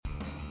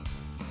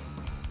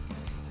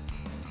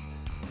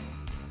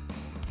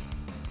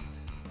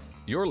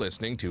You're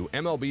listening to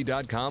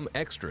MLB.com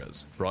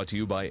Extras, brought to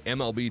you by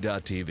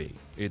MLB.tv.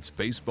 It's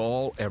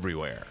baseball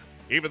everywhere.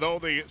 Even though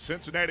the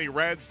Cincinnati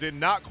Reds did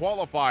not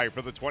qualify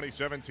for the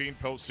 2017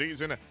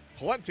 postseason,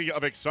 plenty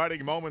of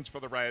exciting moments for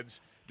the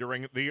Reds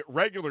during the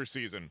regular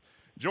season.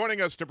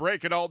 Joining us to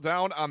break it all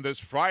down on this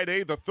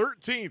Friday, the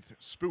 13th,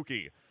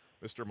 spooky,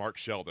 Mr. Mark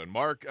Sheldon.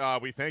 Mark,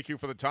 we thank you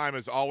for the time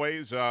as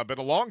always. Been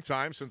a long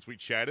time since we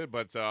chatted,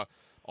 but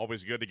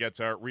always good to get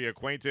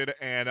reacquainted.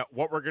 And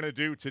what we're going to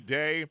do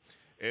today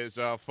is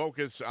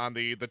focus on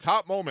the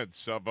top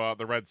moments of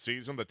the Reds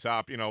season, the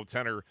top,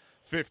 10 or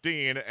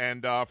 15.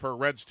 And for a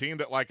Reds team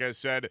that, like I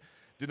said,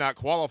 did not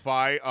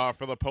qualify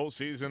for the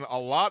postseason, a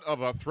lot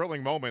of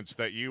thrilling moments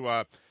that you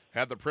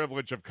had the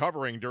privilege of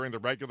covering during the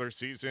regular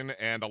season.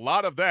 And a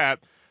lot of that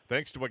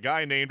thanks to a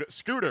guy named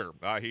Scooter.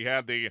 He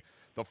had the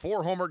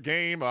 4-homer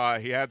game.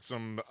 He had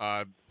some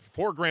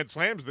 4 grand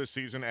slams this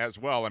season as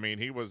well. I mean,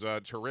 he was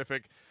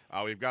terrific.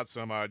 We've got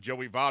some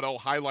Joey Votto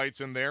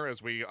highlights in there,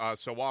 as we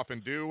so often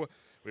do.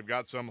 We've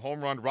got some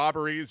home run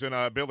robberies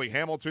and Billy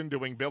Hamilton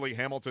doing Billy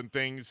Hamilton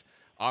things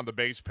on the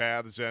base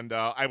paths. And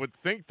I would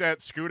think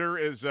that Scooter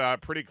is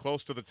pretty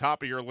close to the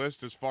top of your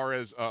list as far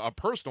as a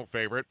personal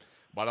favorite.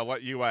 But I'll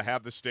let you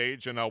have the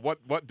stage. And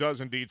what does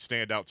indeed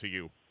stand out to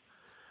you?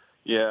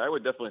 Yeah, I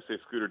would definitely say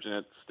Scooter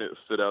Gennett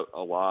stood out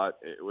a lot.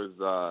 It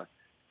was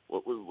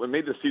what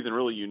made the season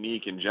really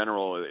unique in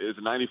general. It was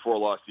a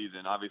 94-loss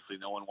season. Obviously,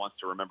 no one wants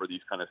to remember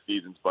these kind of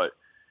seasons, but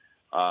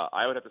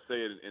I would have to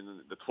say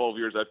in the 12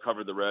 years I've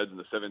covered the Reds and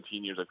the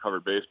 17 years I've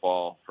covered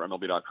baseball for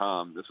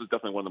MLB.com, this was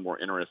definitely one of the more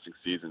interesting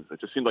seasons. It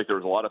just seemed like there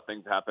was a lot of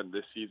things happened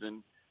this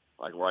season,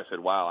 like where I said,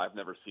 wow, I've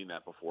never seen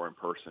that before in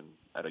person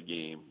at a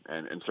game.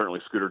 And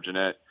certainly Scooter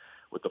Gennett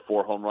with the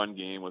 4-home run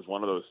game was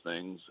one of those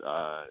things.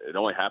 It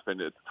only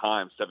happened at the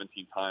time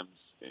 17 times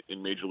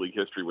in Major League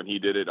history when he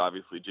did it.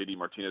 Obviously, J.D.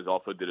 Martinez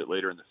also did it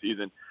later in the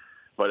season.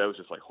 But I was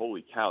just like,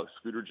 holy cow,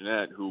 Scooter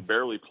Gennett, who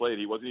barely played,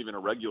 he wasn't even a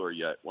regular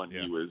yet when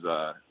he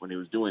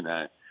was doing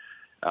that.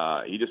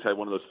 He just had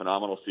one of those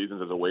phenomenal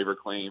seasons as a waiver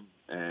claim,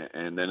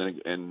 and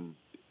then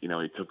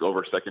he took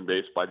over second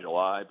base by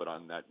July. But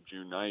on that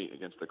June night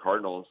against the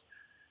Cardinals,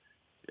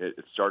 it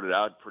started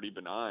out pretty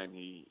benign.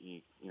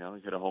 He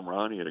hit a home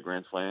run, he hit a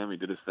grand slam, he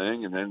did his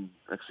thing, and then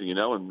next thing you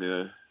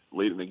know,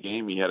 late in the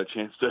game, he had a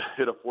chance to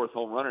hit a 4th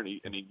home run, and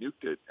he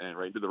nuked it and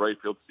right to the right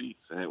field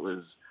seats, and it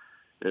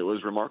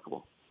was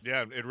remarkable.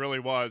 Yeah, it really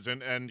was.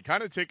 And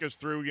kind of take us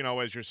through,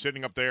 as you're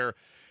sitting up there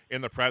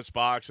in the press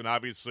box, and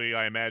obviously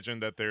I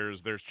imagine that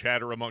there's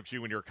chatter amongst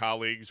you and your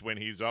colleagues when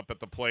he's up at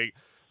the plate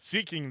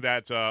seeking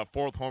that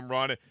 4th home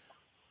run.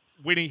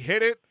 When he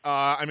hit it,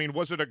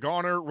 was it a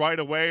goner right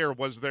away, or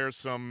was there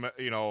some,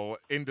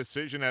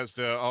 indecision as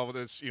to,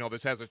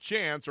 this has a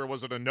chance, or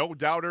was it a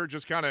no-doubter?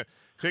 Just kind of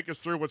take us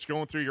through what's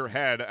going through your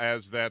head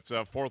as that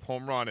 4th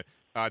home run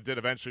did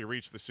eventually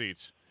reach the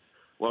seats.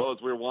 Well, as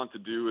we're wont to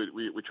do,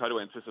 we try to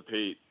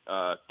anticipate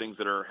things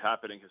that are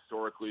happening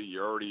historically.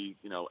 You're already,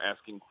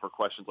 asking for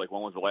questions like,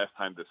 when was the last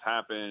time this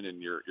happened?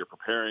 And you're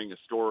preparing a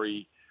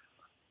story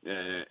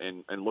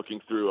and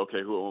looking through,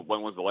 okay,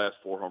 when was the last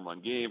 4-home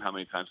run game? How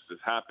many times has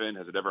this happened?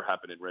 Has it ever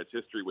happened in Reds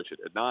history, which it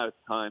had not at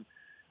the time,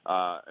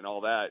 and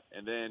all that.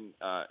 And then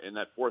in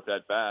that 4th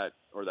at-bat,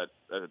 or that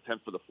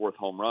attempt for the 4th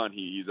home run,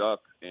 he's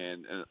up,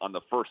 and on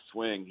the first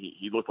swing,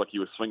 he looked like he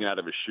was swinging out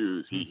of his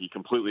shoes. He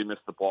completely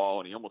missed the ball,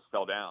 and he almost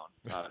fell down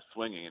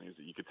swinging. And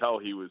you could tell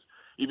he was,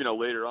 even though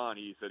later on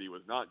he said he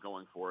was not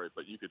going for it,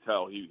 but you could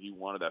tell he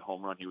wanted that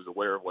home run. He was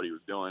aware of what he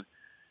was doing.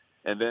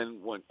 And then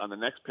on the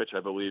next pitch,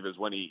 I believe, is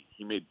when he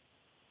made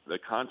the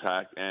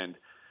contact, and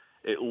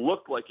it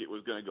looked like it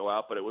was going to go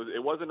out, but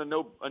it wasn't a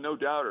no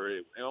doubter.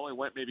 It only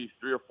went maybe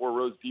 3 or 4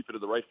 rows deep into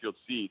the right field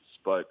seats,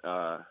 but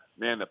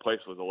man, the place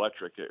was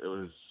electric. It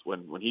was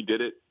when he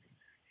did it,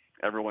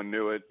 everyone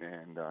knew it,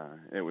 and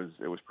it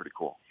was pretty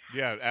cool.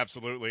 Yeah,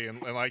 absolutely.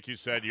 And like you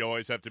said, you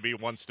always have to be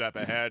one step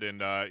ahead, and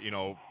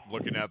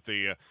looking at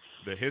the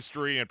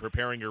history and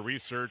preparing your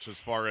research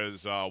as far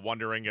as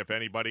wondering if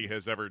anybody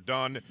has ever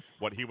done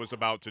what he was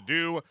about to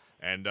do.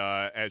 And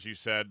as you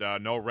said,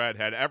 no Red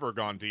had ever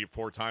gone deep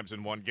 4 times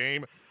in one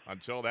game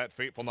until that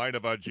fateful night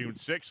of June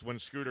 6th when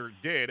Scooter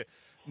did.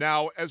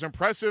 Now, as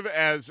impressive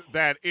as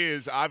that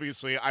is,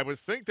 obviously, I would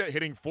think that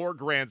hitting 4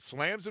 grand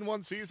slams in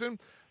one season,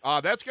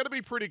 that's going to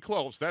be pretty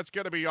close. That's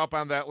going to be up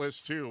on that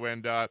list, too.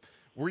 And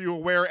were you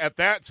aware at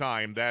that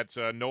time that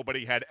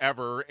nobody had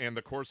ever, in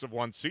the course of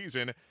one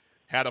season,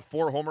 had a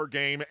 4-homer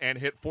game and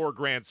hit 4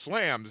 grand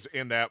slams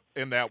in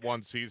that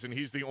one season?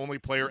 He's the only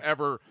player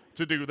ever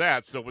to do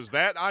that. So was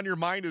that on your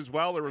mind as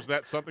well, or was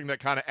that something that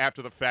kind of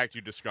after the fact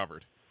you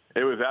discovered?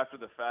 It was after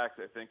the fact.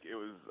 I think it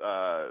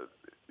was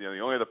the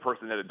only other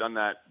person that had done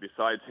that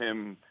besides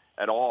him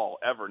at all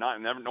ever.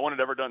 No one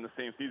had ever done the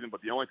same season,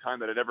 but the only time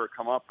that had ever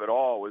come up at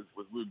all was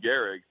Lou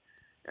Gehrig.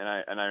 And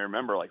I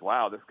remember, like,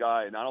 wow, this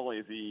guy, not only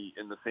is he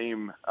in the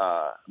same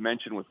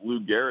mention with Lou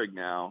Gehrig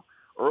now,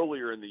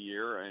 earlier in the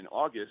year in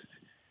August,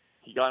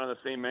 he got on the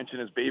same mention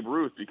as Babe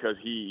Ruth because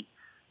he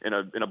in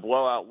a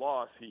blowout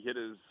loss, he hit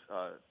his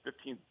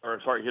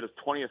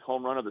 20th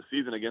home run of the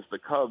season against the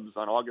Cubs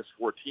on August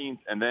 14th,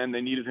 and then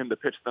they needed him to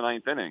pitch the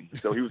ninth inning.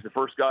 So he was the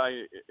first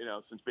guy,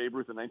 since Babe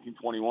Ruth in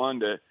 1921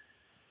 to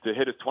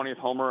hit his 20th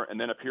homer and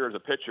then appear as a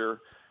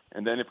pitcher.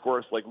 And then, of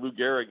course, like Lou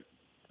Gehrig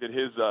did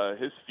his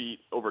feat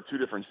over 2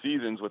 different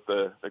seasons with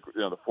the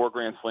 4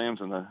 grand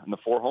slams and the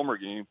 4 homer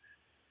game.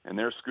 And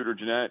there's Scooter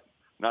Gennett,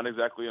 not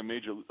exactly a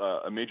major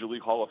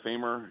league Hall of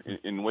Famer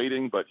in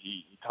waiting, but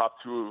he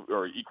topped 2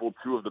 or equaled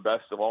 2 of the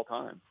best of all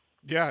time.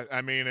 Yeah,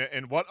 I mean,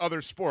 in what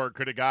other sport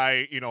could a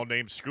guy,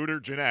 named Scooter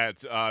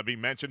Gennett be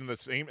mentioned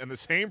in the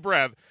same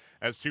breath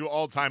as 2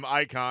 all-time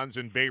icons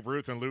in Babe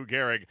Ruth and Lou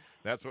Gehrig?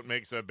 That's what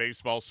makes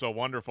baseball so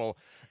wonderful.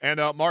 And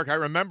Mark, I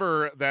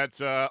remember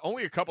that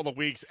only a couple of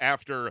weeks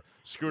after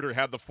Scooter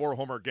had the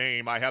 4-homer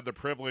game, I had the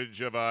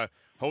privilege of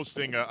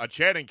hosting a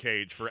chatting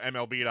cage for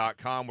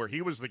MLB.com where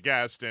he was the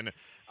guest, and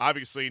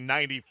obviously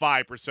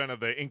 95% of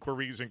the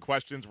inquiries and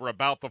questions were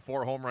about the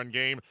 4-home run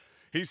game.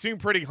 He seemed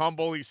pretty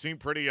humble. He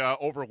seemed pretty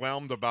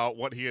overwhelmed about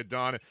what he had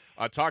done.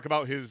 Talk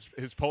about his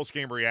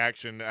post-game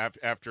reaction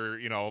after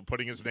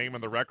putting his name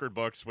in the record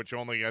books, which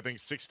only, I think,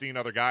 16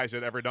 other guys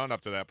had ever done up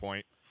to that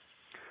point.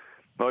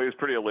 Well, he was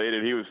pretty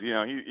elated. He was,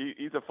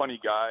 he's a funny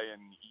guy,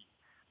 and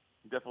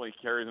he definitely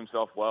carries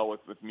himself well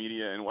with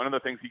media. And one of the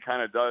things he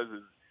kind of does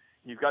is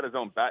he's got his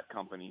own bat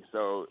company.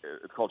 So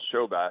it's called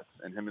Show Bats,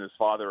 and him and his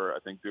father, I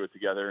think, do it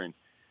together. And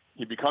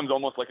he becomes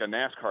almost like a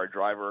NASCAR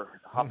driver,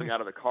 hopping out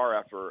of the car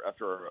after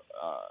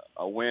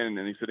a win,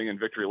 and he's sitting in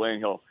victory lane.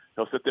 He'll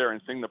sit there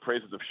and sing the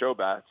praises of Show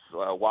Bats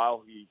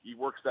while he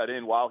works that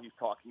in while he's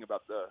talking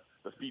about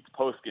the feats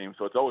post game.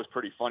 So it's always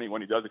pretty funny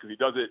when he does it, because he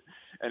does it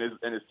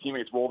and his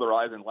teammates roll their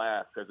eyes and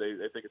laugh because they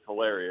think it's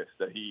hilarious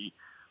that he,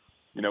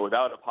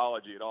 without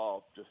apology at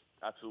all, just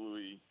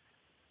absolutely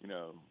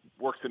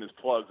works in his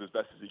plugs as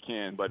best as he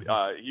can. But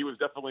he was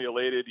definitely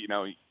elated.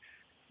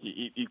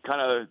 He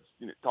kind of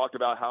talked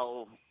about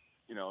how,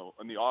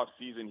 in the off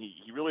season,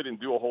 he really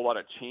didn't do a whole lot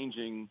of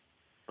changing,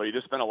 but he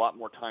just spent a lot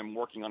more time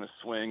working on his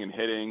swing and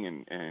hitting,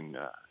 and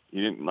he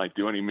didn't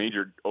do any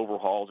major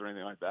overhauls or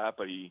anything like that.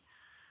 But he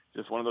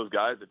just one of those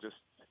guys that just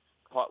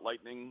caught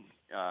lightning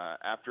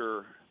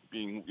after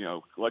being,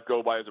 let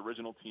go by his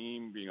original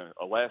team, being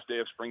a last day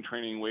of spring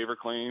training waiver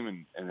claim,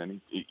 and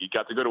then he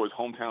got to go to his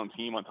hometown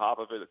team on top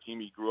of it, a team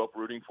he grew up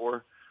rooting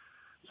for.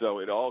 So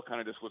it all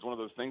kind of just was one of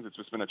those things that's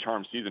just been a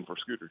charmed season for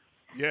Scooter.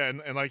 Yeah,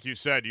 and like you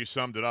said, you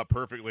summed it up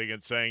perfectly in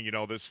saying,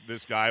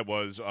 this guy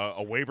was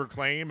a waiver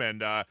claim,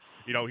 and,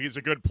 he's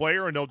a good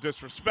player, and no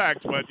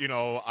disrespect, but,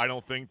 I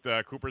don't think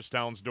the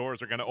Cooperstown's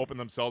doors are going to open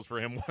themselves for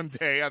him one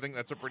day. I think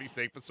that's a pretty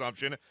safe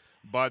assumption.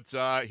 But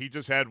he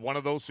just had one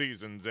of those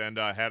seasons and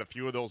had a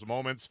few of those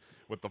moments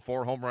with the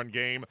 4-home run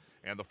game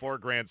and the 4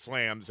 grand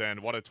slams,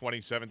 and what a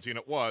 2017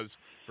 it was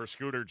for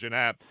Scooter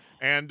Gennett.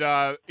 And,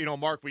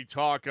 Mark, we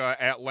talk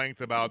at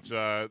length about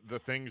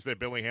the things that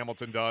Billy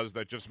Hamilton does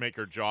that just make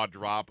her jaw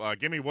drop.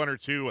 Give me 1 or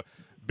 2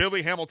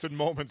 Billy Hamilton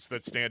moments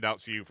that stand out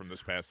to you from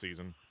this past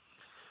season.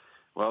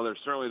 Well, there's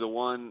certainly the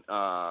one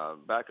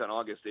back on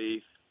August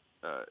 8th,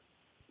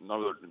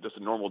 just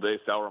a normal day.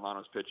 Sal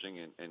Romano's pitching,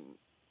 and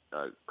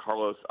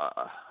Carlos,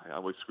 I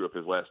always screw up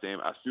his last name,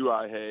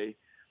 Asuaje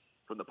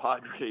from the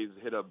Padres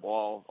hit a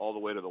ball all the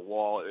way to the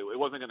wall. It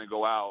wasn't going to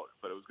go out,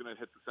 but it was going to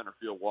hit the center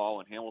field wall,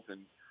 and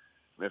Hamilton,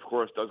 of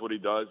course, does what he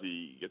does.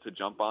 He gets a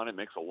jump on it,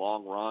 makes a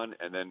long run,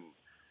 and then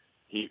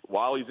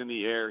while he's in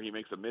the air, he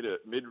makes a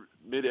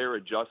mid-air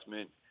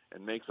adjustment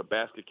and makes a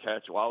basket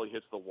catch while he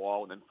hits the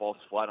wall, and then falls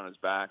flat on his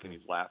back, and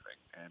he's laughing.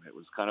 And it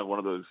was kind of one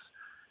of those,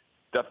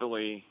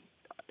 definitely,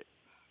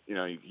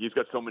 he's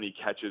got so many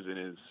catches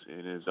in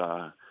his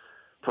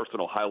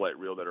personal highlight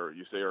reel that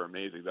are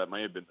amazing. That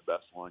may have been the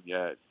best one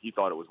yet. He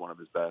thought it was one of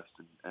his best,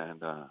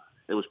 and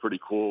it was pretty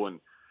cool. And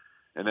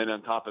then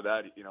on top of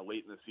that,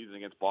 late in the season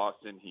against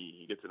Boston,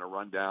 he gets in a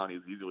rundown.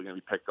 He's easily going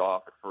to be picked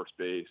off at first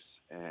base,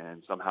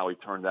 and somehow he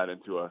turned that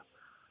into a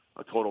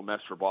total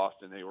mess for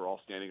Boston. They were all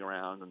standing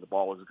around, and the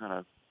ball was kind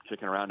of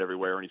kicking around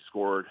everywhere, and he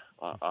scored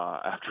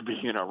after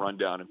being in a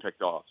rundown and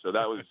picked off. So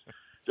that was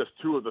just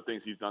 2 of the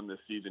things he's done this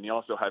season. He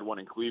also had one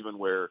in Cleveland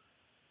where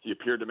he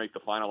appeared to make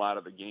the final out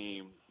of the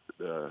game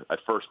at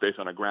first base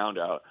on a ground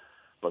out,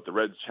 but the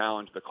Reds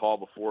challenged the call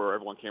before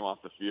everyone came off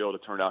the field.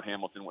 It turned out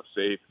Hamilton was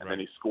safe, and then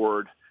he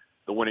scored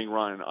the winning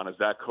run on a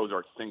Zach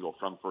Cozart single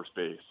from first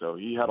base. So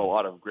he had a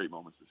lot of great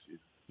moments this season.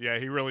 Yeah,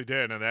 he really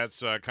did, and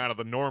that's kind of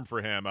the norm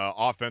for him,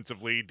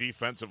 offensively,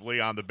 defensively,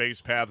 on the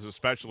base paths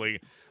especially.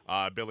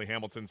 Billy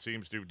Hamilton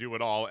seems to do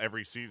it all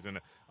every season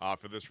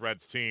for this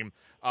Reds team.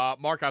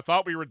 Mark, I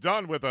thought we were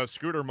done with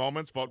Scooter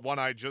moments, but one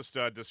I just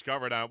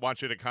discovered. I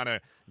want you to kind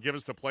of give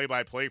us the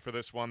play-by-play for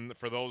this one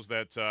for those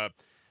that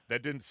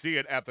didn't see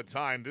it at the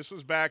time. This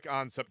was back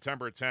on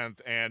September 10th,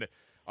 and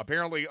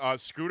apparently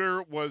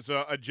Scooter was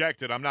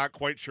ejected. I'm not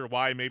quite sure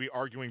why, maybe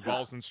arguing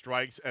balls and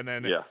strikes, and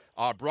then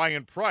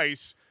Brian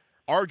Price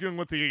arguing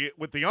with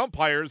the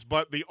umpires,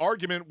 but the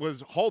argument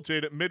was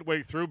halted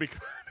midway through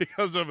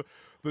because of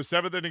the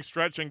 7th inning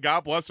stretch, and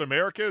God bless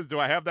America. Do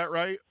I have that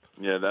right?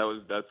 Yeah, that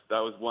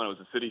was one. It was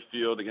a Citi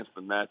Field against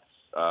the Mets,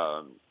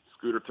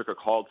 Scooter took a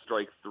called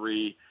strike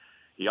 3.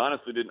 He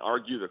honestly didn't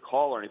argue the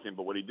call or anything,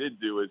 but what he did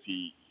do is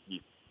he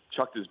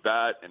chucked his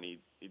bat and he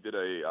did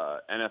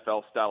a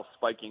NFL-style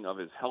spiking of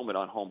his helmet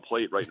on home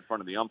plate right in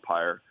front of the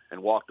umpire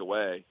and walked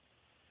away.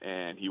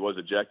 And he was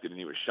ejected, and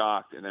he was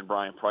shocked. And then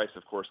Brian Price,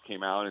 of course,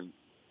 came out and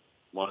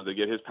wanted to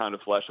get his pound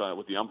of flesh on it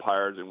with the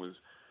umpires and was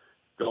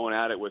going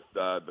at it with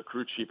the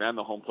crew chief and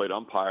the home plate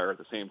umpire at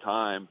the same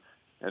time.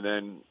 And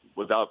then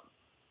without,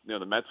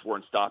 the Mets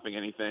weren't stopping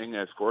anything.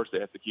 Of course, they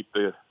have to keep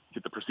the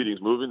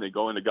proceedings moving. They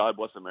go into God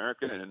Bless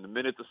America, and in the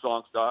minute the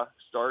song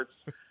starts,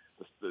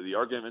 the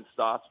argument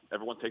stops.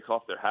 Everyone takes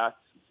off their hats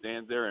and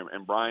stands there.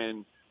 And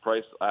Brian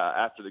Price,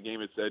 after the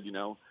game, had said,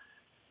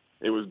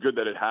 it was good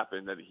that it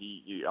happened, that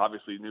he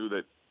obviously knew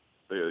that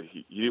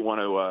he didn't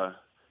want to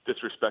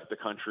disrespect the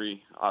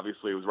country.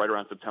 Obviously, it was right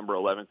around September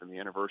 11th and the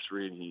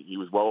anniversary, and he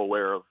was well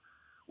aware of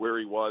where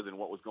he was and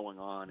what was going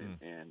on.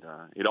 And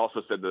it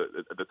also said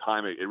that at the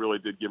time it really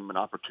did give him an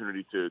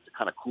opportunity to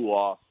kind of cool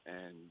off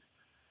and,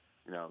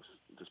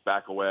 just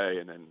back away.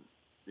 And then,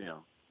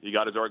 he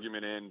got his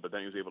argument in, but then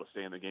he was able to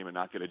stay in the game and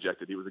not get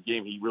ejected. It was a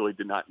game he really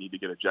did not need to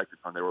get ejected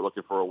from. They were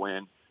looking for a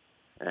win,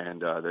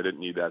 and they didn't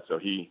need that, so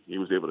he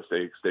was able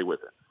to stay with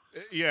it.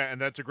 Yeah, and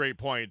that's a great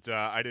point.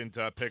 I didn't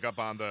pick up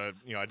on I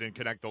didn't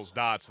connect those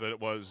dots, that it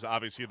was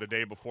obviously the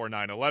day before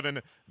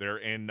 9/11. They're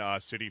in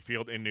Citi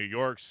Field in New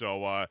York,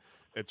 so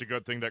it's a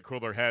good thing that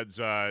cooler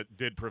heads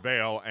did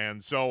prevail.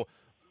 And so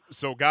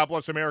God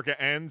Bless America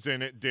ends,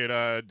 and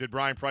did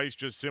Brian Price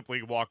just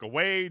simply walk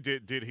away?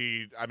 Did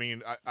he? I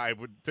mean, I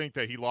would think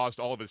that he lost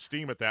all of his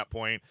steam at that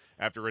point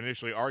after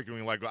initially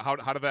arguing. Like, how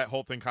did that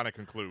whole thing kind of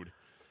conclude?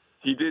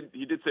 He did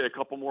say a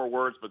couple more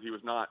words, but he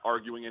was not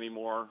arguing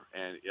anymore,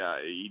 and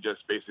he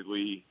just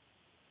basically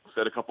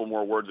said a couple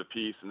more words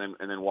apiece, and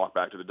then walked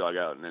back to the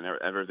dugout, and then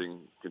everything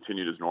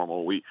continued as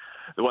normal.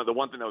 The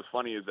one thing that was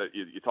funny is that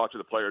you talk to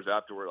the players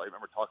afterward. I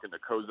remember talking to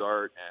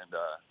Cozart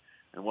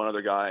and one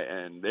other guy,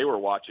 and they were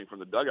watching from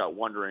the dugout,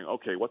 wondering,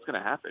 okay, what's going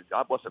to happen?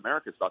 God Bless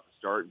America's about to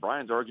start, and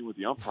Brian's arguing with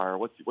the umpire.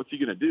 What's he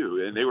going to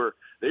do? And they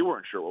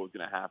weren't sure what was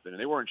going to happen,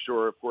 and they weren't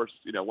sure, of course,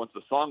 once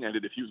the song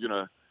ended, if he was going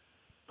to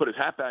put his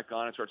hat back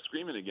on and start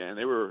screaming again.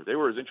 They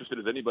were as interested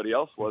as anybody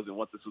else was in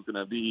what this was going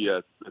to be,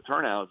 the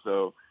turnout.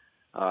 So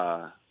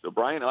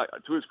Brian,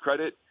 to his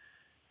credit,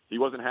 he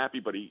wasn't happy,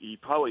 but he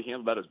probably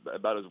handled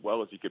about as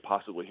well as he could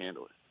possibly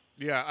handle it.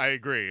 Yeah, I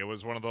agree. It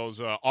was one of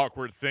those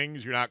awkward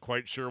things. You're not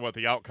quite sure what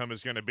the outcome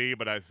is going to be,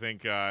 but I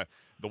think the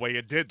way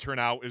it did turn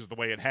out is the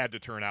way it had to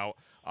turn out,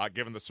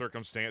 given the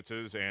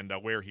circumstances and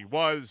where he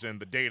was and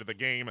the date of the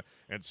game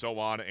and so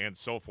on and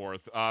so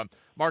forth.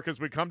 Mark, as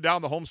we come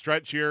down the home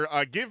stretch here,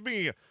 give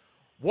me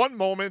one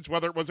moment,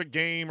 whether it was a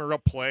game or a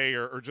play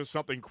or just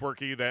something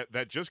quirky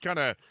that just kind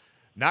of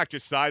knocked you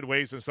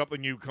sideways and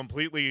something you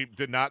completely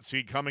did not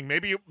see coming.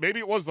 Maybe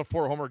it was the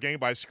 4-homer game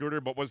by Scooter,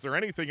 but was there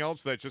anything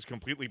else that just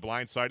completely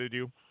blindsided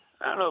you?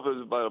 I don't know if it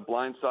was about a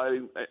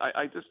blindsiding.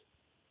 I just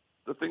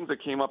the things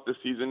that came up this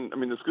season. I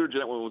mean, the Scooter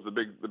Gennett one was the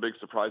big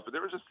surprise, but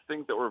there were just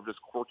things that were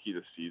just quirky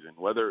this season.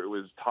 Whether it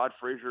was Todd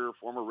Frazier,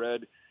 former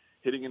Red,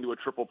 hitting into a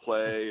triple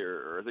play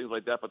or things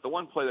like that. But the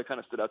one play that kind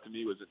of stood out to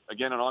me was,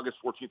 again, on August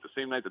 14th, the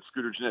same night that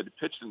Scooter Gennett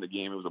pitched in the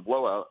game. It was a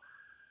blowout.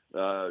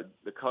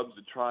 The Cubs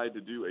had tried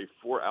to do a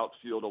four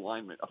outfielder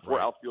alignment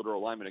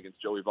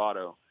against Joey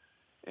Votto,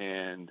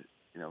 and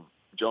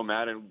Joe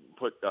Madden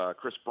put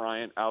Chris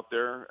Bryant out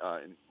there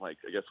in, I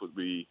guess would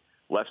be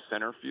left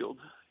center field,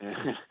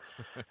 and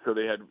so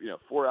they had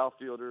four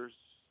outfielders,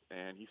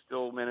 and he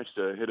still managed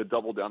to hit a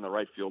double down the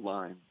right field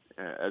line.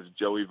 As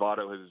Joey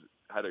Votto has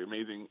had an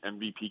amazing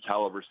MVP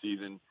caliber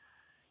season,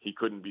 he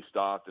couldn't be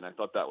stopped, and I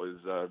thought that was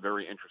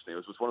very interesting. It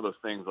was just one of those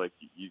things,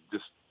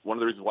 one of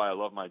the reasons why I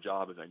love my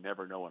job is I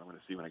never know what I'm going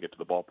to see when I get to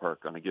the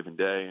ballpark on a given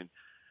day, and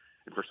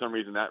for some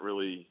reason that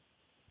really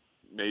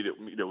made it,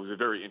 it was a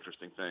very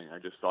interesting thing. I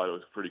just thought it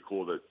was pretty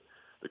cool that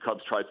the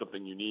Cubs tried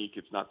something unique.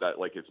 It's not that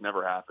it's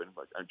never happened.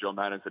 Joe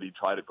Madden said he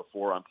tried it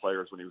before on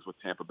players when he was with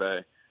Tampa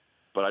Bay.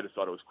 But I just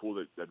thought it was cool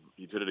that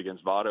he did it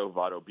against Votto.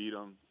 Votto beat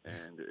him,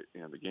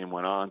 and the game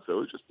went on. So it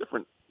was just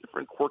different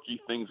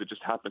quirky things that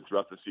just happened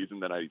throughout the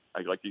season that I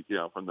like.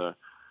 From the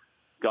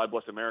God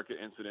Bless America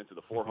incident to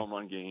the 4-home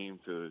run game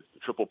to the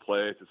triple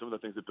play to some of the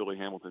things that Billy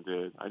Hamilton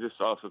did. I just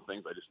saw some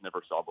things I just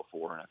never saw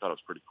before, and I thought it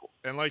was pretty cool.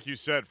 And like you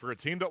said, for a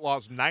team that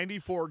lost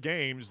 94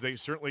 games, they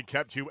certainly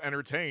kept you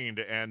entertained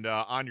and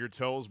on your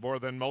toes more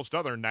than most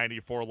other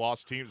 94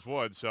 lost teams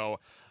would. So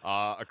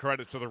a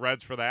credit to the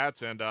Reds for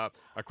that, and a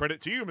credit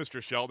to you,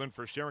 Mr. Sheldon,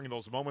 for sharing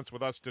those moments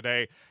with us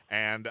today.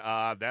 And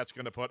that's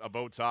going to put a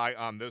bow tie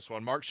on this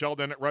one. Mark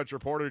Sheldon, Reds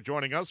reporter,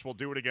 joining us. We'll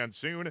do it again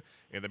soon.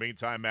 In the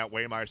meantime, Matt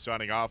Waymire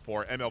signing off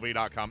for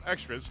MLB.com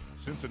Extras,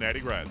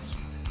 Cincinnati Reds.